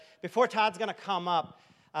before Todd's going to come up,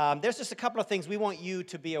 there's just a couple of things we want you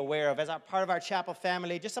to be aware of as a part of our chapel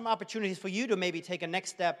family, just some opportunities for you to maybe take a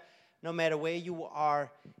next step no matter where you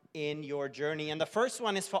are in your journey. And the first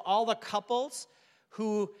one is for all the couples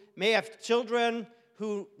who may have children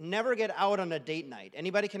who never get out on a date night.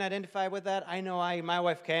 Anybody can identify with that? I know my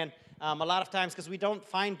wife can. A lot of times because we don't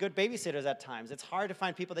find good babysitters at times. It's hard to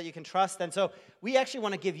find people that you can trust. And so we actually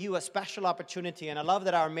want to give you a special opportunity. And I love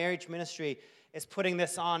that our marriage ministry is putting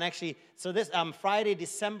this on actually. So this Friday,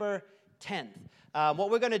 December 10th. What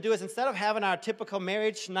we're going to do is instead of having our typical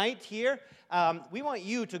marriage night here, we want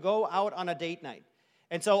you to go out on a date night.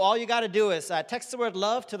 And so all you got to do is text the word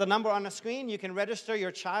love to the number on the screen. You can register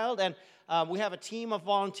your child, and we have a team of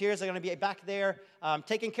volunteers that are going to be back there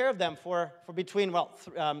taking care of them for between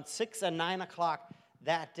 6 and 9 o'clock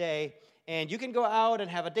that day. And you can go out and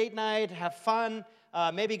have a date night, have fun,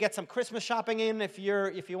 maybe get some Christmas shopping in if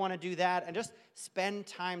you want to do that, and just spend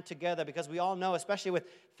time together, because we all know, especially with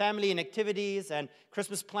family and activities and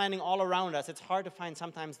Christmas planning all around us, it's hard to find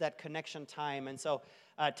sometimes that connection time. And so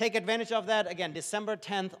take advantage of that. Again, December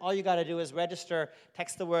 10th, all you got to do is register,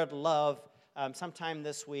 text the word love sometime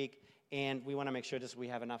this week. And we want to make sure we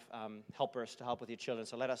have enough helpers to help with your children.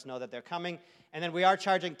 So let us know that they're coming. And then we are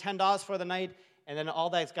charging $10 for the night. And then all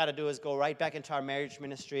that's got to do is go right back into our marriage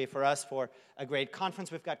ministry for us for a great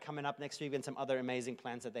conference we've got coming up next week and some other amazing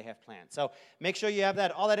plans that they have planned. So make sure you have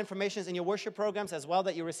that. All that information is in your worship programs as well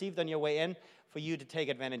that you received on your way in for you to take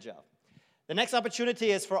advantage of. The next opportunity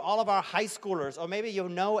is for all of our high schoolers, or maybe you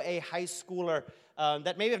know a high schooler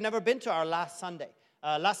that maybe have never been to our last Sunday.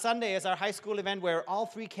 Last Sunday is our high school event where all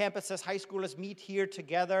three campuses, high schoolers, meet here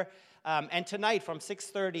together. And tonight from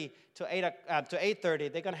 6:30 to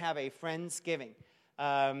 8:30, they're going to have a Friendsgiving.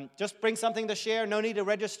 Just bring something to share. No need to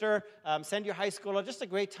register. Send your high schooler. Just a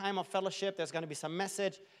great time of fellowship. There's going to be some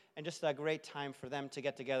message and just a great time for them to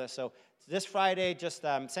get together. So this Friday, just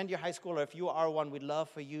send your high schooler. If you are one, we'd love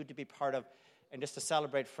for you to be part of and just to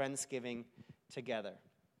celebrate Friendsgiving together.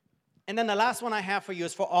 And then the last one I have for you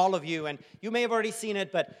is for all of you, and you may have already seen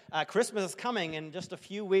it, but Christmas is coming in just a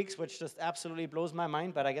few weeks, which just absolutely blows my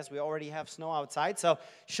mind, but I guess we already have snow outside, so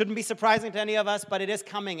shouldn't be surprising to any of us, but it is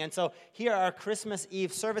coming. And so here are Christmas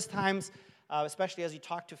Eve service times, especially as you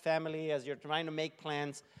talk to family, as you're trying to make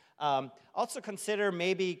plans. Also consider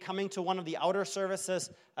maybe coming to one of the outer services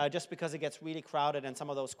just because it gets really crowded in some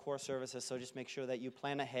of those core services, so just make sure that you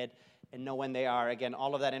plan ahead and know when they are. Again,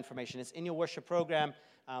 all of that information is in your worship program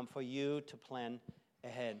for you to plan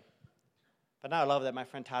ahead. But now I love that my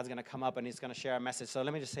friend Todd's going to come up and he's going to share a message. So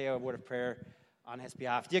let me just say a word of prayer on his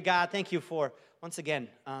behalf. Dear God, thank you for, once again,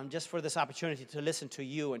 just for this opportunity to listen to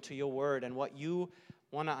you and to your word and what you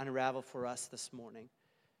want to unravel for us this morning.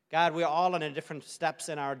 God, we're all on different steps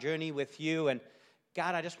in our journey with you. And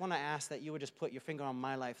God, I just want to ask that you would just put your finger on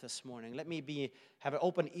my life this morning. Let me have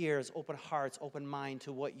open ears, open hearts, open mind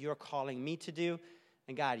to what you're calling me to do.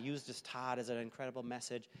 And God, use this Todd as an incredible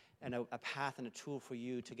message and a path and a tool for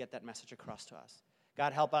you to get that message across to us.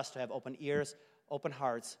 God, help us to have open ears, open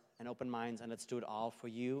hearts, and open minds, and let's do it all for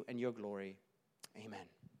you and your glory. Amen.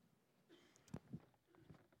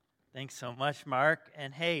 Thanks so much, Mark.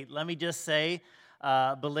 And hey, let me just say,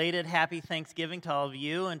 belated happy Thanksgiving to all of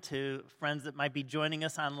you and to friends that might be joining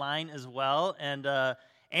us online as well. And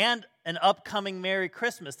an upcoming Merry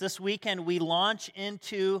Christmas. This weekend we launch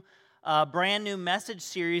into a brand new message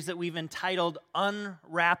series that we've entitled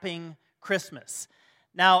Unwrapping Christmas.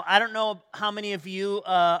 Now, I don't know how many of you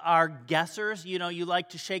are guessers. You know, you like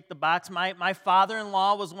to shake the box. My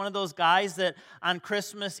father-in-law was one of those guys that on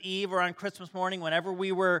Christmas Eve or on Christmas morning, whenever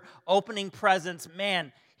we were opening presents,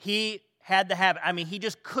 man, he had the habit. I mean, he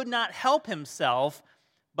just could not help himself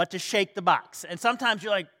but to shake the box. And sometimes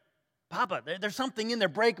you're like, Papa, there's something in there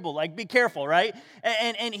breakable, like be careful, right?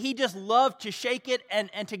 And he just loved to shake it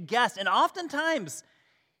and to guess. And oftentimes,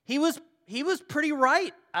 he was pretty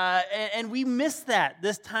right. And we miss that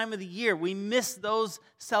this time of the year. We miss those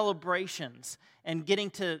celebrations and getting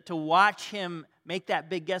to watch him make that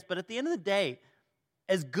big guess. But at the end of the day,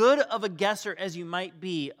 as good of a guesser as you might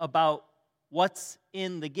be about what's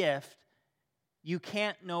in the gift, you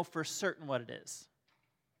can't know for certain what it is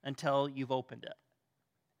until you've opened it.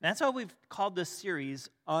 And that's why we've called this series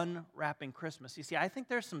Unwrapping Christmas. You see, I think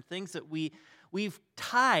there's some things that we've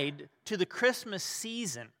tied to the Christmas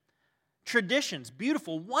season. Traditions,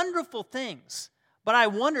 beautiful, wonderful things. But I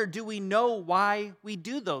wonder, do we know why we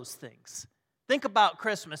do those things? Think about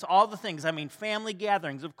Christmas, all the things. I mean, family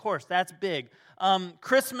gatherings, of course, that's big.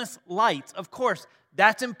 Christmas lights, of course,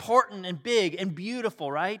 that's important and big and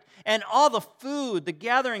beautiful, right? And all the food, the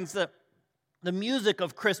gatherings, the music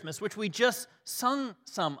of Christmas, which we just sung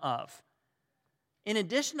some of. In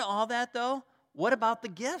addition to all that, though, what about the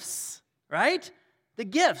gifts, right? The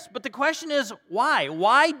gifts. But the question is, why?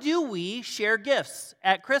 Why do we share gifts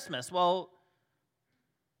at Christmas? Well,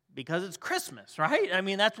 because it's Christmas, right? I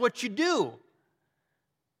mean, that's what you do.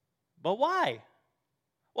 But why?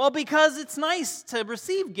 Well, because it's nice to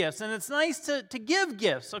receive gifts, and it's nice to give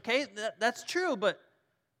gifts, okay? That's true, but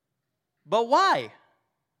why?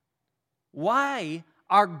 Why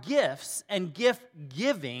are gifts and gift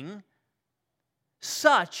giving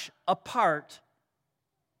such a part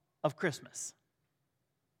of Christmas?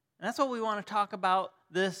 And that's what we want to talk about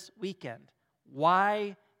this weekend.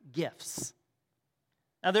 Why gifts?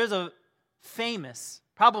 Now, there's a famous,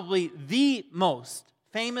 probably the most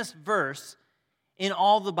famous verse in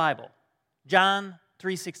all the Bible, John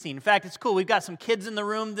 3:16. In fact, it's cool. We've got some kids in the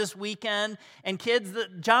room this weekend, and kids,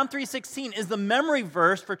 John 3:16 is the memory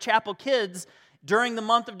verse for chapel kids during the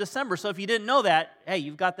month of December. So if you didn't know that, hey,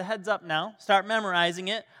 you've got the heads up now. Start memorizing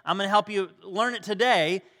it. I'm going to help you learn it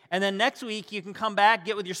today, and then next week you can come back,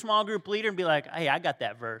 get with your small group leader, and be like, hey, I got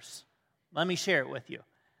that verse. Let me share it with you.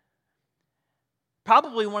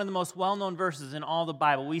 Probably one of the most well-known verses in all the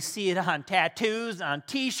Bible. We see it on tattoos, on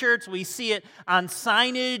T-shirts. We see it on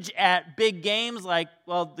signage at big games like,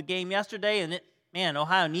 well, the game yesterday. And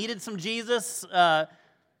Ohio needed some Jesus.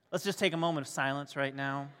 Let's just take a moment of silence right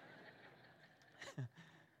now.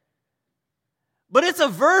 But it's a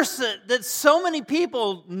verse that so many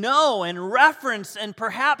people know and reference and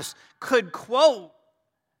perhaps could quote.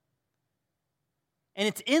 And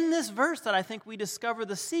it's in this verse that I think we discover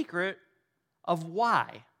the secret of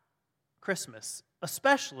why Christmas,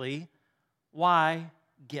 especially why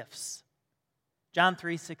gifts. John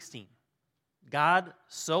 3:16. God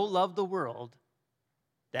so loved the world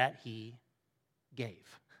that he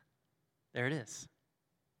gave. There it is.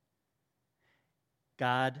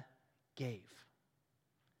 God gave.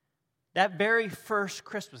 That very first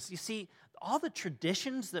Christmas, you see, all the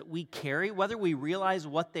traditions that we carry, whether we realize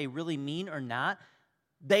what they really mean or not,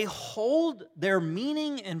 they hold their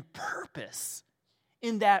meaning and purpose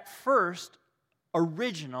in that first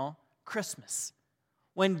original Christmas,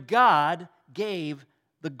 when God gave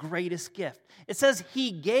the greatest gift. It says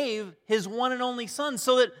he gave his one and only Son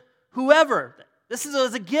so that whoever, this is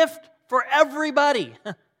as a gift for everybody,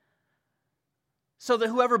 so that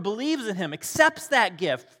whoever believes in him, accepts that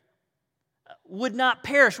gift, would not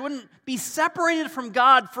perish, wouldn't be separated from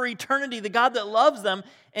God for eternity, the God that loves them,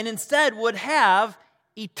 and instead would have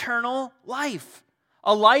eternal life.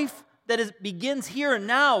 A life that begins here and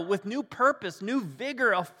now with new purpose, new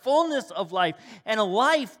vigor, a fullness of life, and a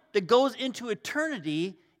life that goes into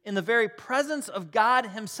eternity in the very presence of God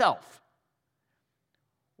himself.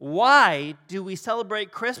 Why do we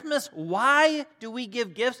celebrate Christmas? Why do we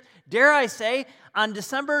give gifts? Dare I say, on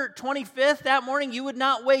December 25th, that morning, you would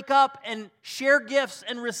not wake up and share gifts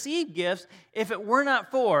and receive gifts if it were not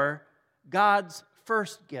for God's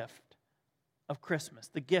first gift of Christmas,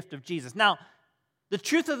 the gift of Jesus. Now, the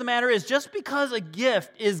truth of the matter is, just because a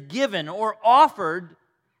gift is given or offered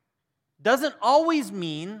doesn't always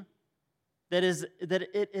mean that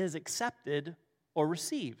it is accepted or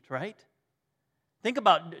received, right? Think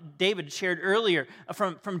about David shared earlier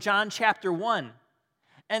from John chapter 1.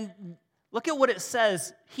 And look at what it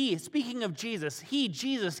says. Speaking of Jesus,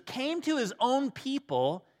 Jesus, came to his own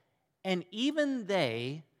people, and even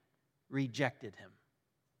they rejected him.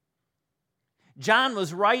 John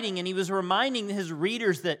was writing, and he was reminding his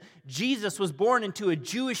readers that Jesus was born into a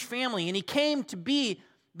Jewish family, and he came to be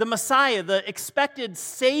the Messiah, the expected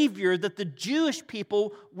Savior that the Jewish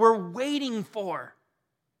people were waiting for.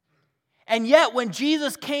 And yet, when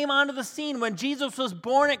Jesus came onto the scene, when Jesus was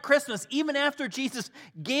born at Christmas, even after Jesus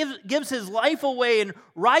gives his life away and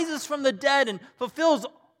rises from the dead and fulfills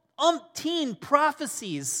umpteen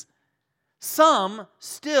prophecies, some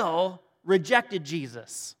still rejected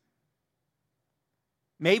Jesus.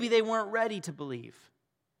 Maybe they weren't ready to believe.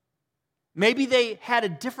 Maybe they had a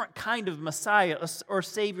different kind of Messiah or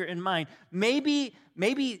Savior in mind. Maybe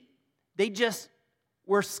they just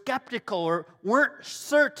were skeptical or weren't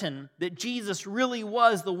certain that Jesus really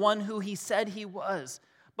was the one who he said he was.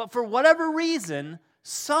 But for whatever reason,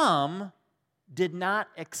 some did not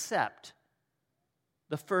accept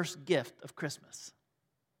the first gift of Christmas.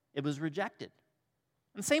 It was rejected.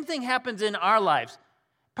 And the same thing happens in our lives.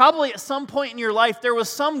 Probably at some point in your life, there was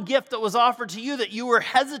some gift that was offered to you that you were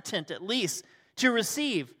hesitant, at least, to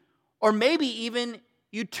receive. Or maybe even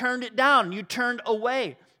you turned it down, you turned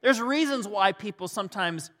away. There's reasons why people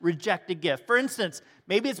sometimes reject a gift. For instance,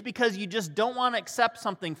 maybe it's because you just don't want to accept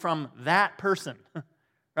something from that person,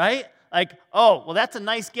 right? Like, oh, well, that's a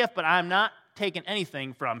nice gift, but I'm not taking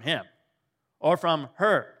anything from him or from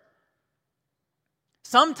her.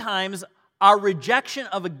 Sometimes our rejection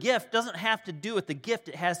of a gift doesn't have to do with the gift.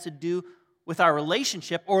 It has to do with our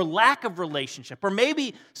relationship or lack of relationship, or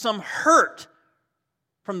maybe some hurt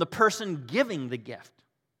from the person giving the gift.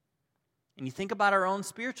 And you think about our own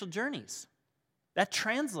spiritual journeys. That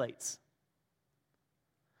translates.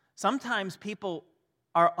 Sometimes people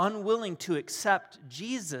are unwilling to accept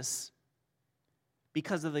Jesus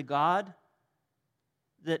because of the God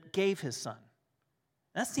that gave his son.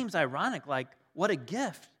 That seems ironic, like, what a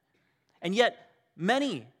gift. And yet,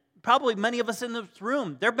 probably many of us in this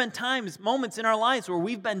room, there have been times, moments in our lives where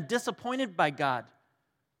we've been disappointed by God.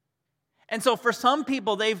 And so for some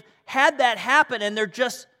people, they've had that happen, and they're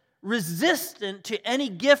just resistant to any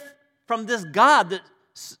gift from this God that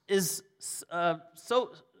is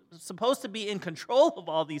so supposed to be in control of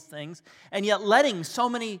all these things, and yet letting so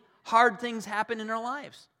many hard things happen in their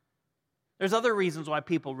lives. There's other reasons why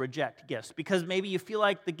people reject gifts, because maybe you feel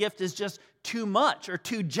like the gift is just too much or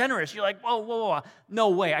too generous. You're like, whoa, no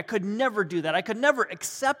way, I could never do that. I could never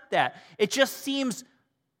accept that. It just seems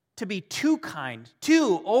to be too kind,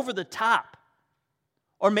 too over the top.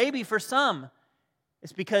 Or maybe for some,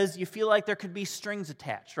 it's because you feel like there could be strings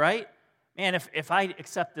attached, right? Man, if I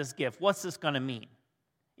accept this gift, what's this going to mean?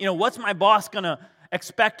 What's my boss going to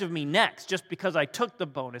expect of me next just because I took the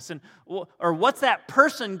bonus? Or what's that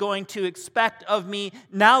person going to expect of me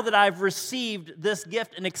now that I've received this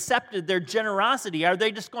gift and accepted their generosity? Are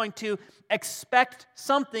they just going to expect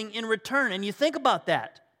something in return? And you think about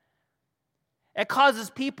that. It causes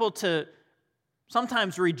people to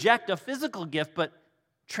sometimes reject a physical gift, but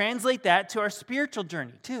translate that to our spiritual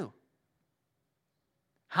journey too.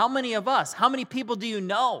 How many of us, how many people do you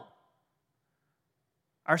know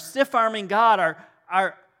are stiff-arming God,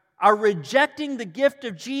 are rejecting the gift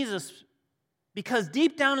of Jesus because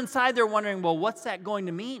deep down inside they're wondering, well, what's that going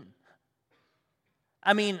to mean?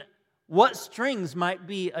 I mean, what strings might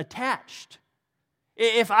be attached?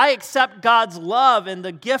 If I accept God's love and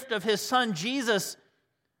the gift of his son Jesus,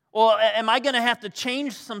 well, am I going to have to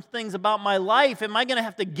change some things about my life? Am I going to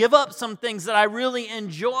have to give up some things that I really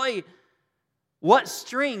enjoy? What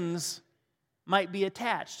strings might be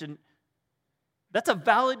attached? And that's a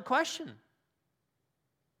valid question.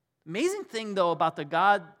 Amazing thing, though, about the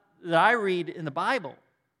God that I read in the Bible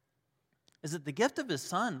is that the gift of his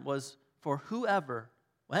son was for whoever,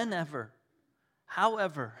 whenever,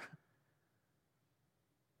 however.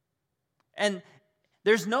 And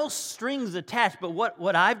there's no strings attached, but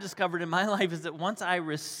what I've discovered in my life is that once I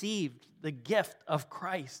received the gift of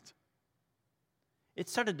Christ, it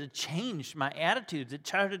started to change my attitudes. It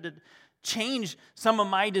started to change some of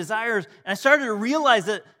my desires. And I started to realize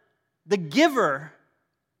that the giver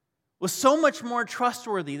was so much more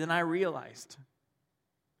trustworthy than I realized.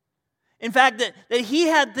 In fact, that he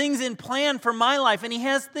had things in plan for my life, and he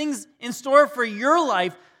has things in store for your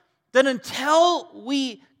life, that until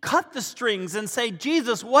we cut the strings and say,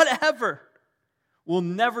 Jesus, whatever, we'll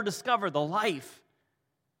never discover the life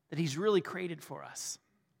that he's really created for us.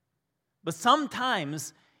 But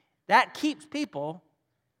sometimes that keeps people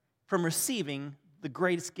from receiving the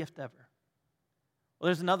greatest gift ever. Well,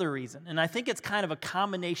 there's another reason, and I think it's kind of a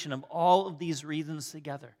combination of all of these reasons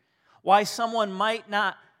together. Why someone might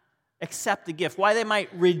not accept the gift, why they might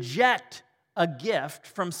reject a gift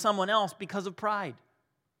from someone else because of pride.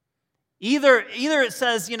 Either it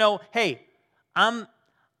says, hey,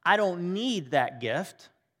 I don't need that gift.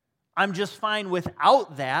 I'm just fine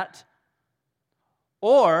without that.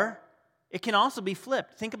 Or it can also be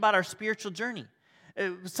flipped. Think about our spiritual journey.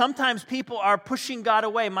 Sometimes people are pushing God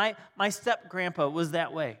away. My step-grandpa was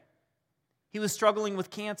that way. He was struggling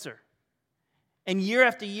with cancer. And year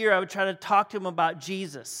after year, I would try to talk to him about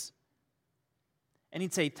Jesus. And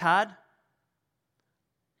he'd say, Todd,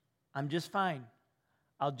 I'm just fine.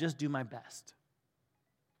 I'll just do my best.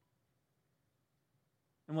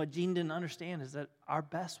 And what Gene didn't understand is that our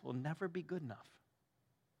best will never be good enough.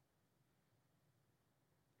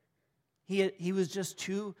 He was just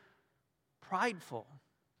too prideful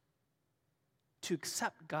to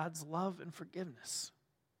accept God's love and forgiveness.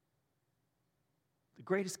 The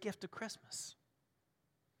greatest gift of Christmas.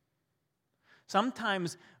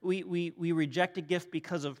 Sometimes we reject a gift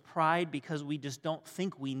because of pride, because we just don't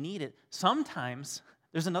think we need it. Sometimes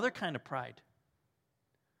there's another kind of pride.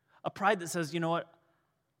 A pride that says, you know what?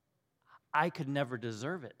 I could never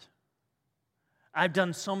deserve it. I've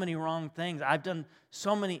done so many wrong things. I've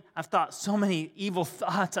thought so many evil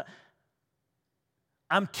thoughts.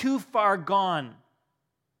 I'm too far gone.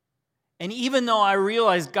 And even though I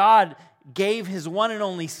realize God gave his one and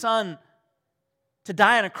only son to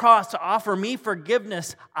die on a cross to offer me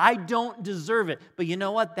forgiveness, I don't deserve it. But you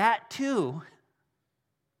know what? That too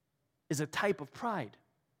is a type of pride.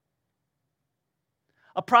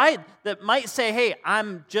 A pride that might say, hey,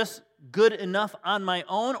 I'm just good enough on my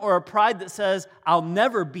own, or a pride that says, I'll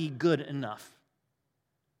never be good enough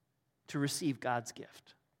to receive God's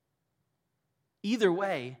gift. Either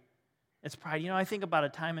way, it's pride. I think about a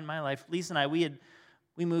time in my life, Lisa and I,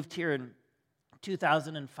 we moved here in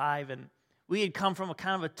 2005, and we had come from a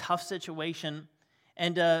kind of a tough situation,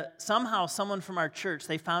 and somehow someone from our church,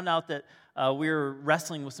 they found out that we were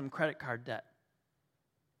wrestling with some credit card debt.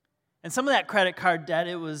 And some of that credit card debt,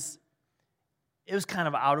 it was kind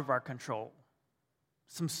of out of our control.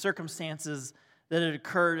 Some circumstances that had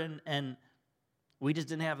occurred, and we just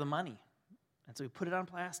didn't have the money. And so we put it on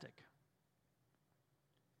plastic.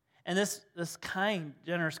 And this kind,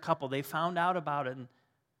 generous couple, they found out about it, and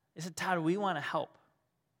they said, Todd, we want to help.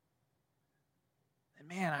 And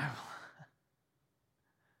man,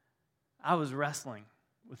 I was wrestling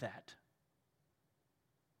with that.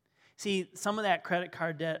 See, some of that credit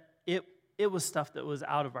card debt, it was stuff that was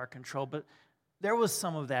out of our control, but there was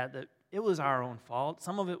some of that it was our own fault.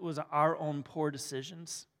 Some of it was our own poor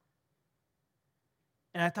decisions.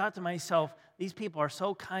 And I thought to myself, these people are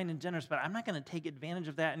so kind and generous, but I'm not going to take advantage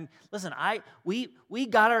of that. And listen, we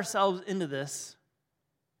got ourselves into this,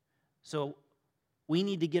 so we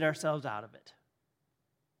need to get ourselves out of it.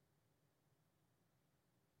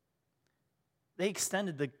 They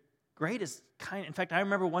extended the greatest kind. In fact, I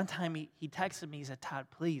remember one time he texted me, he said, Todd,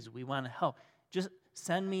 please, we want to help. Just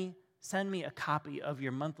send me a copy of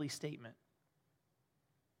your monthly statement.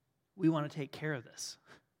 We want to take care of this.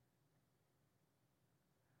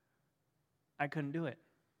 I couldn't do it.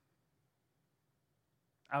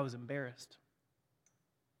 I was embarrassed.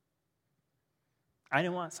 I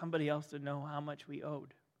didn't want somebody else to know how much we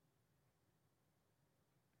owed.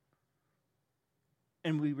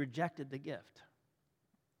 And we rejected the gift.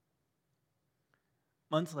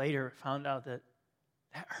 Months later, found out that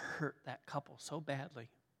hurt that couple so badly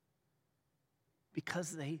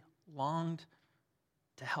because they longed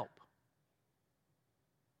to help.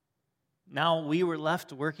 Now we were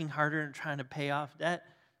left working harder and trying to pay off debt,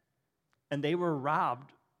 and they were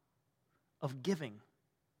robbed of giving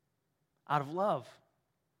out of love.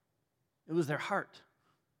 It was their heart.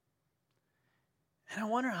 And I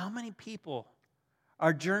wonder how many people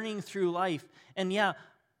are journeying through life, and yeah,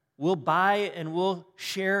 we'll buy and we'll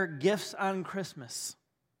share gifts on Christmas,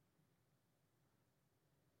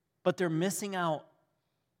 but they're missing out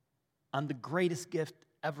on the greatest gift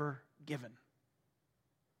ever given.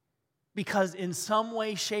 Because in some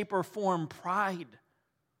way, shape, or form, pride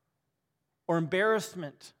or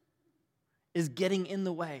embarrassment is getting in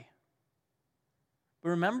the way. But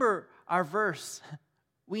remember our verse.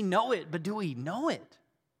 We know it, but do we know it?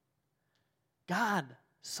 God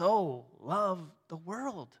so loved the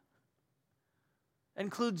world. That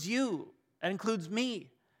includes you. That includes me.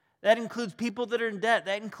 That includes people that are in debt.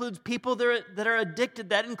 That includes people that are addicted.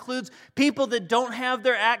 That includes people that don't have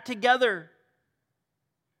their act together.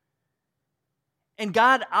 And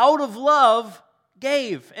God, out of love,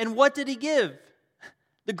 gave. And what did He give?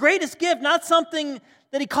 The greatest gift, not something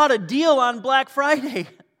that He caught a deal on Black Friday.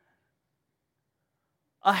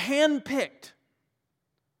 A hand-picked,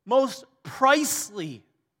 most pricely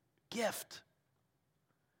gift.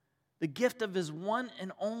 The gift of His one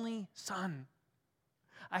and only Son.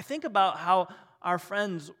 I think about how our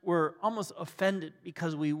friends were almost offended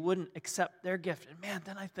because we wouldn't accept their gift. And man,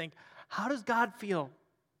 then I think, how does God feel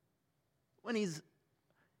when He's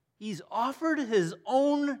offered His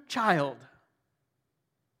own child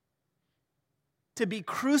to be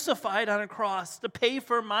crucified on a cross, to pay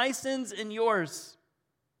for my sins and yours?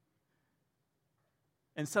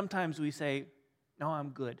 And sometimes we say, no, I'm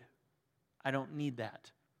good. I don't need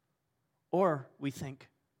that. Or we think,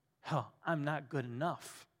 oh, I'm not good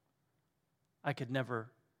enough. I could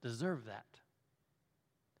never deserve that.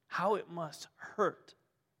 How it must hurt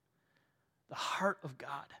the heart of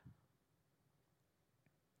God.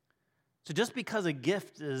 So just because a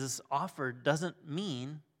gift is offered doesn't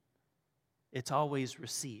mean it's always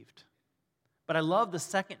received. But I love the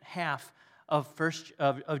second half of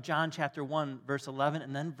John chapter 1, verse 11,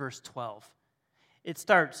 and then verse 12. It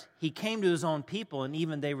starts, He came to His own people, and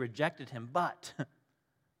even they rejected Him. But,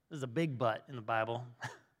 there's a big but in the Bible,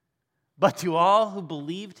 but to all who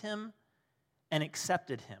believed Him and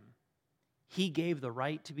accepted Him, He gave the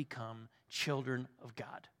right to become children of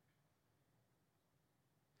God.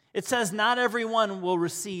 It says not everyone will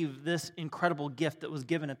receive this incredible gift that was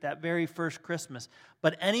given at that very first Christmas,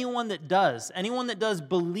 but anyone that does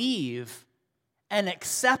believe and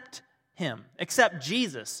accept Him, accept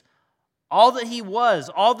Jesus, all that He was,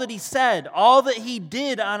 all that He said, all that He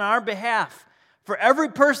did on our behalf, For every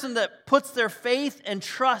person that puts their faith and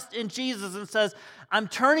trust in Jesus and says, I'm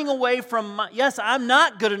turning away from, yes, I'm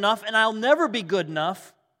not good enough and I'll never be good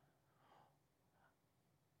enough.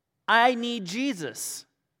 I need Jesus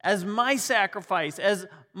as my sacrifice, as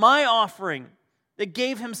my offering that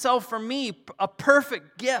gave himself for me, a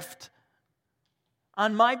perfect gift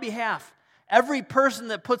on my behalf. Every person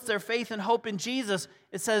that puts their faith and hope in Jesus,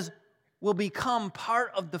 it says, will become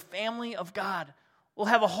part of the family of God. We'll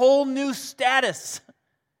have a whole new status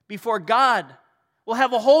before God. We'll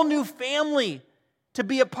have a whole new family to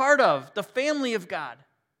be a part of, the family of God.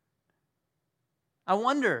 I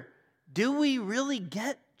wonder, do we really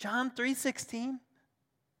get John 3:16?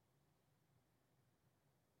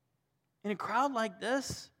 In a crowd like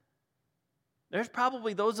this, there's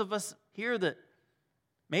probably those of us here that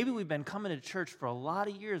maybe we've been coming to church for a lot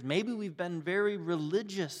of years. Maybe we've been very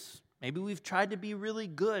religious. Maybe we've tried to be really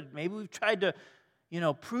good. Maybe we've tried to,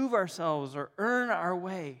 prove ourselves or earn our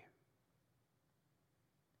way.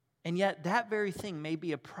 And yet that very thing may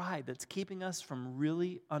be a pride that's keeping us from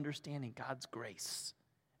really understanding God's grace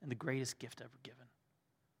and the greatest gift ever given.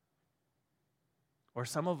 Or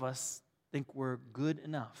some of us think we're good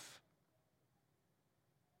enough.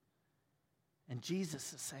 And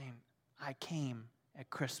Jesus is saying, I came at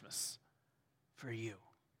Christmas for you,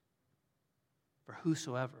 for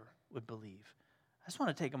whosoever would believe. I just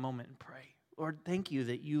want to take a moment and pray. Lord, thank you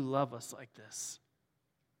that you love us like this.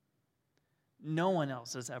 No one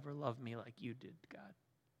else has ever loved me like you did, God.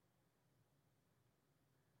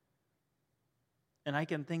 And I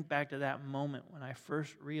can think back to that moment when I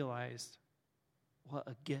first realized what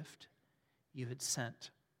a gift you had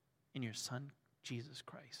sent in your Son, Jesus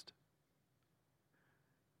Christ.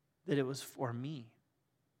 That it was for me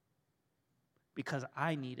because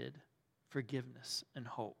I needed forgiveness and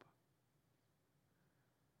hope.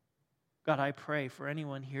 God, I pray for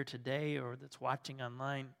anyone here today or that's watching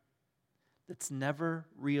online that's never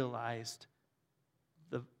realized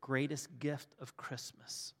the greatest gift of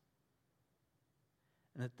Christmas.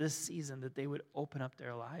 And that this season that they would open up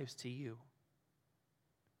their lives to you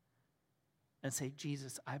and say,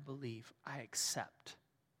 Jesus, I believe, I accept,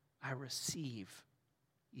 I receive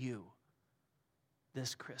you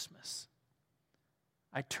this Christmas.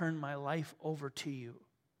 I turn my life over to you.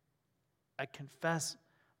 I confess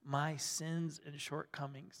my sins and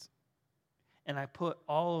shortcomings. And I put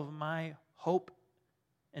all of my hope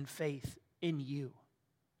and faith in you.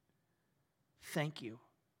 Thank you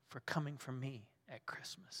for coming for me at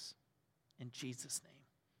Christmas. In Jesus'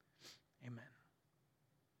 name, amen.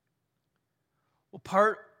 Well,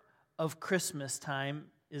 part of Christmas time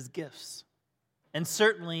is gifts. And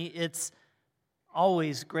certainly it's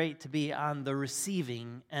always great to be on the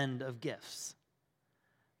receiving end of gifts.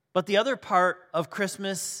 But the other part of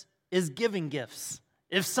Christmas is giving gifts.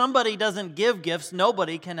 If somebody doesn't give gifts,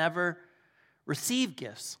 nobody can ever receive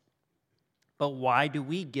gifts. But why do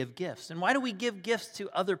we give gifts? And why do we give gifts to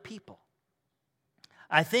other people?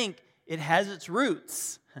 I think it has its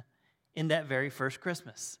roots in that very first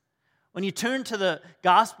Christmas. When you turn to the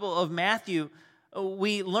Gospel of Matthew,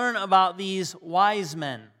 we learn about these wise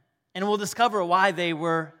men, and we'll discover why they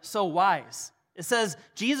were so wise. It says,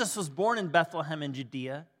 Jesus was born in Bethlehem in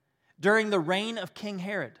Judea during the reign of King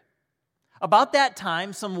Herod. About that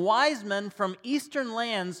time, some wise men from eastern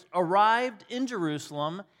lands arrived in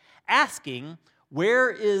Jerusalem asking, where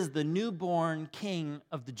is the newborn King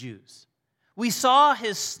of the Jews? We saw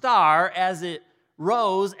his star as it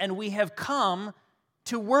rose, and we have come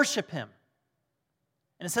to worship him.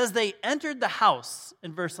 And it says they entered the house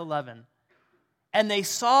in verse 11, and they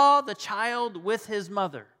saw the child with his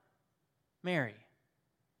mother, Mary,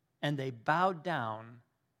 and they bowed down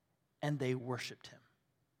and they worshiped him.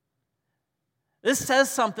 This says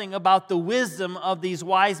something about the wisdom of these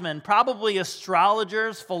wise men, probably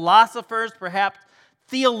astrologers, philosophers, perhaps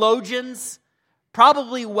theologians,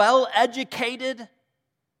 probably well-educated.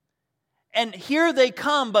 And here they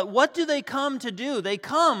come, but what do they come to do? They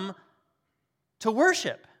come to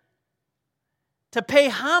worship, to pay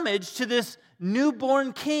homage to this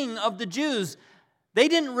newborn King of the Jews. They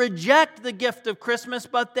didn't reject the gift of Christmas,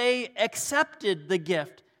 but they accepted the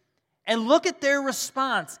gift. And look at their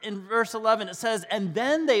response in verse 11. It says, and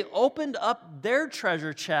then they opened up their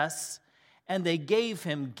treasure chests and they gave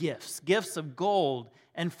him gifts of gold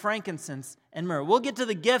and frankincense and myrrh. We'll get to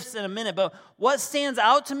the gifts in a minute, but what stands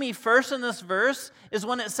out to me first in this verse is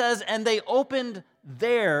when it says, and they opened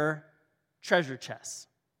their treasure chests.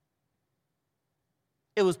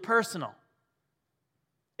 It was personal.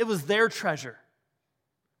 It was their treasure.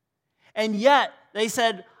 And yet they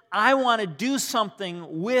said, I want to do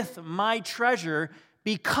something with my treasure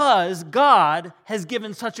because God has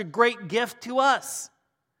given such a great gift to us.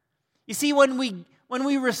 You see, when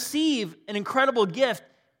we receive an incredible gift,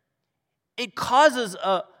 it causes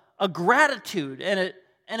a gratitude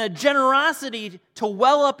and a generosity to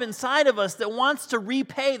well up inside of us that wants to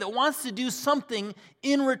repay, that wants to do something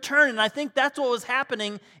in return. And I think that's what was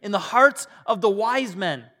happening in the hearts of the wise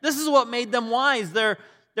men. This is what made them wise, their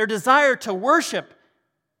desire to worship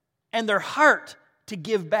and their heart to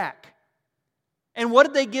give back. And what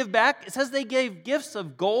did they give back? It says they gave gifts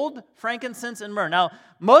of gold, frankincense, and myrrh. Now,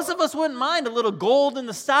 most of us wouldn't mind a little gold in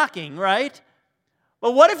the stocking, right?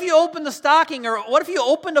 But what if you opened the stocking, or what if you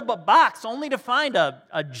opened up a box only to find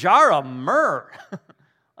a jar of myrrh?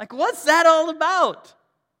 Like, what's that all about?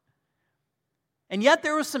 And yet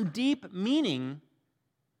there was some deep meaning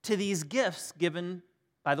to these gifts given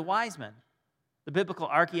by the wise men. The Biblical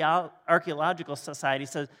Archaeological Society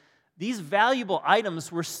says these valuable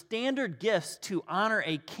items were standard gifts to honor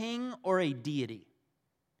a king or a deity.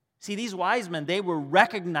 See, these wise men, they were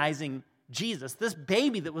recognizing Jesus, this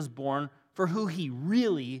baby that was born, for who he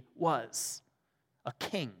really was, a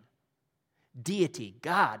king, deity,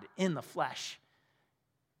 God in the flesh.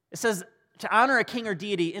 It says to honor a king or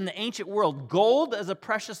deity in the ancient world, gold as a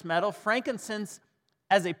precious metal, frankincense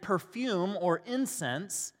as a perfume or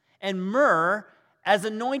incense, and myrrh as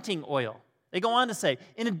anointing oil. They go on to say,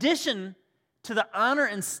 in addition to the honor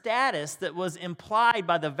and status that was implied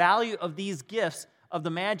by the value of these gifts of the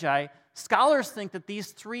Magi, scholars think that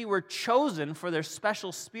these three were chosen for their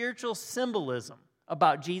special spiritual symbolism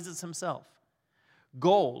about Jesus himself.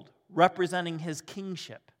 Gold, representing his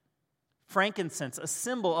kingship. Frankincense, a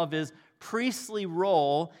symbol of his priestly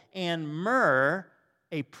role. And myrrh,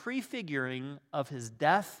 a prefiguring of his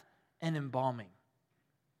death and embalming.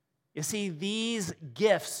 You see, these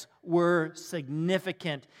gifts were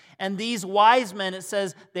significant. And these wise men, it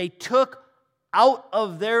says, they took out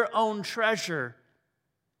of their own treasure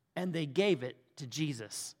and they gave it to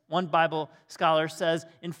Jesus. One Bible scholar says,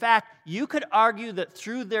 in fact, you could argue that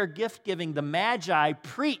through their gift giving, the Magi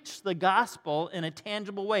preached the gospel in a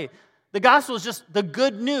tangible way. The gospel is just the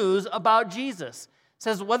good news about Jesus. It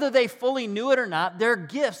says whether they fully knew it or not, their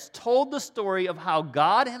gifts told the story of how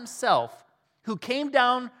God himself, who came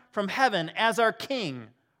down from heaven as our king,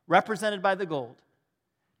 represented by the gold,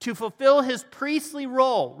 to fulfill his priestly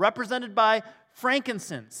role, represented by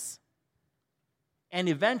frankincense, and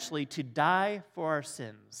eventually to die for our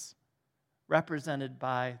sins, represented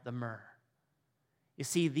by the myrrh. You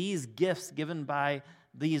see, these gifts given by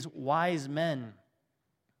these wise men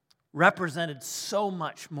represented so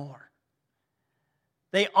much more.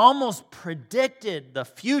 They almost predicted the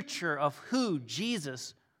future of who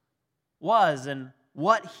Jesus was and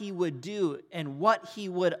what he would do and what he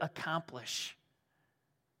would accomplish.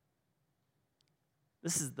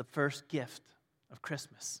 This is the first gift of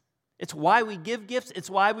Christmas. It's why we give gifts. It's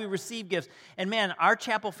why we receive gifts. And man, our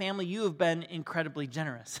chapel family, you have been incredibly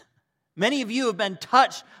generous. Many of you have been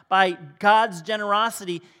touched by God's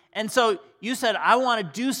generosity. And so you said, I want to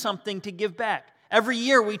do something to give back. Every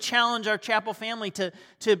year we challenge our chapel family to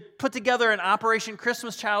put together an Operation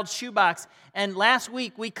Christmas Child shoebox. And last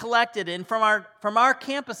week we collected, and from our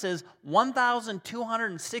campuses,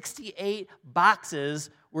 1,268 boxes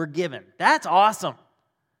were given. That's awesome.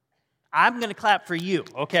 I'm going to clap for you,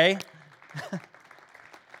 okay?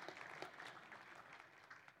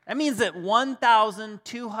 That means that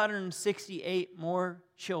 1,268 more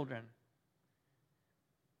children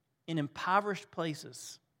in impoverished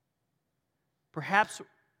places, perhaps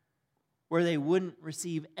where they wouldn't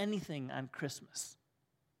receive anything on Christmas,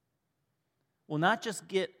 will not just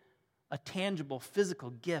get a tangible physical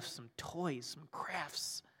gift, some toys, some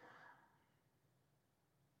crafts,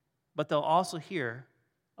 but they'll also hear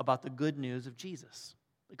about the good news of Jesus,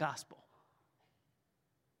 the gospel,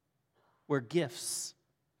 where gifts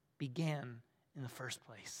began in the first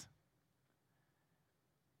place.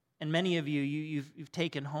 And many of you've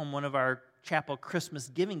taken home one of our chapel Christmas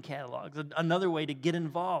giving catalogs, another way to get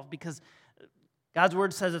involved, because God's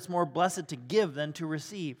word says it's more blessed to give than to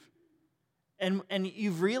receive. And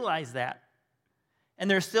you've realized that. And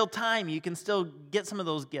there's still time. You can still get some of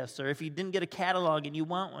those gifts. Or if you didn't get a catalog and you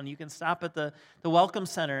want one, you can stop at the Welcome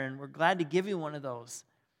Center, and we're glad to give you one of those.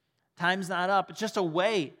 Time's not up. It's just a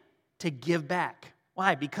way to give back.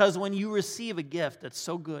 Why? Because when you receive a gift that's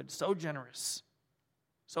so good, so generous,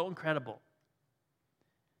 so incredible,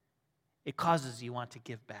 it causes you want to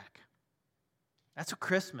give back. That's what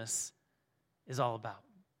Christmas is all about.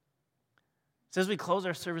 So as we close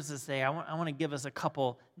our services today, I want to give us a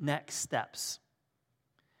couple next steps.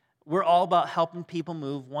 We're all about helping people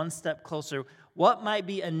move one step closer. What might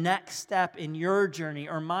be a next step in your journey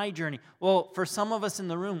or my journey? Well, for some of us in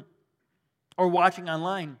the room or watching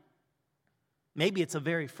online, maybe it's a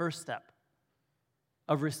very first step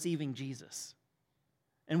of receiving Jesus.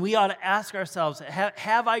 And we ought to ask ourselves,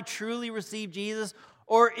 have I truly received Jesus?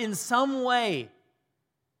 Or in some way,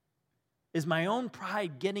 is my own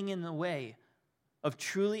pride getting in the way of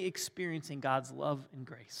truly experiencing God's love and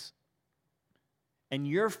grace? And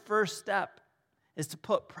your first step is to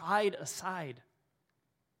put pride aside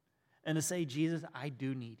and to say, Jesus, I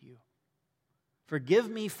do need you. Forgive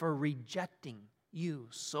me for rejecting you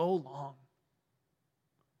so long.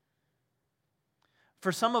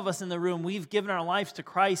 For some of us in the room, we've given our lives to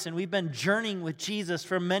Christ and we've been journeying with Jesus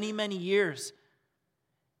for many, many years.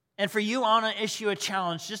 And for you, I want to issue a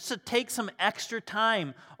challenge just to take some extra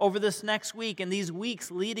time over this next week and these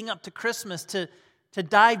weeks leading up to Christmas to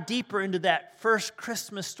dive deeper into that first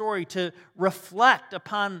Christmas story, to reflect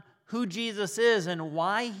upon who Jesus is and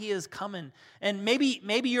why he is coming. And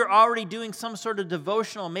maybe you're already doing some sort of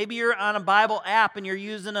devotional. Maybe you're on a Bible app and you're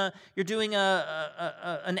doing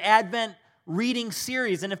an Advent reading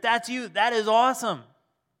series. And if that's you, that is awesome.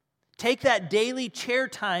 Take that daily chair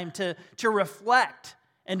time to reflect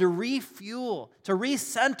and to refuel, to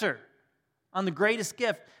recenter on the greatest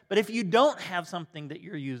gift. But if you don't have something that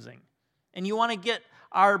you're using and you want to get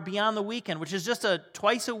our Beyond the Weekend, which is just a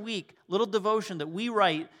twice a week little devotion that we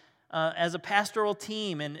write as a pastoral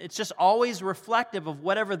team, and it's just always reflective of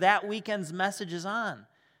whatever that weekend's message is on.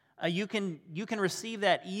 You can receive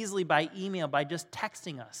that easily by email, by just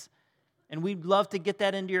texting us. And we'd love to get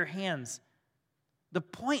that into your hands. The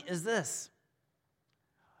point is this.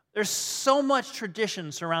 There's so much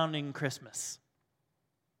tradition surrounding Christmas.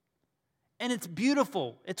 And it's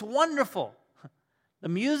beautiful. It's wonderful. The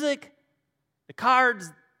music, the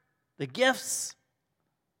cards, the gifts,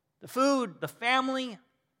 the food, the family.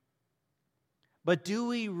 But do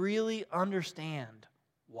we really understand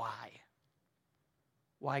why?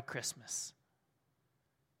 Why Christmas?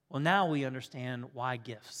 Well, now we understand why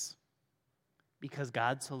gifts. Because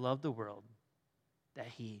God so loved the world that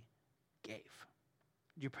he gave.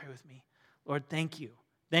 Would you pray with me? Lord, thank you.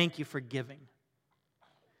 Thank you for giving.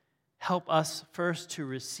 Help us first to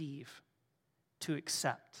receive, to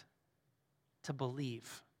accept, to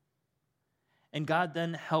believe. And God,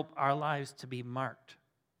 then help our lives to be marked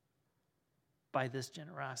by this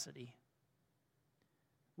generosity.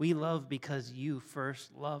 We love because you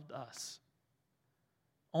first loved us.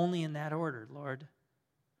 Only in that order, Lord.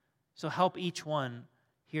 So help each one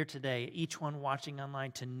here today, each one watching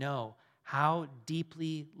online, to know how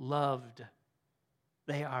deeply loved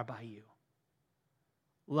they are by you.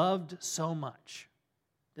 Loved so much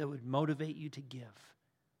that would motivate you to give,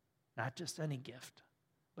 not just any gift,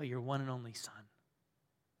 but your one and only Son.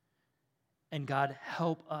 And God,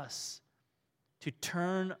 help us to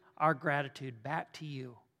turn our gratitude back to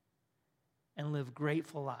you and live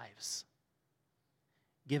grateful lives,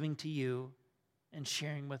 giving to you and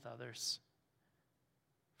sharing with others.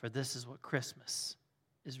 For this is what Christmas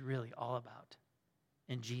is really all about.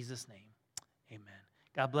 In Jesus' name, amen.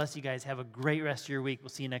 God bless you guys. Have a great rest of your week. We'll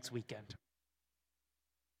see you next weekend.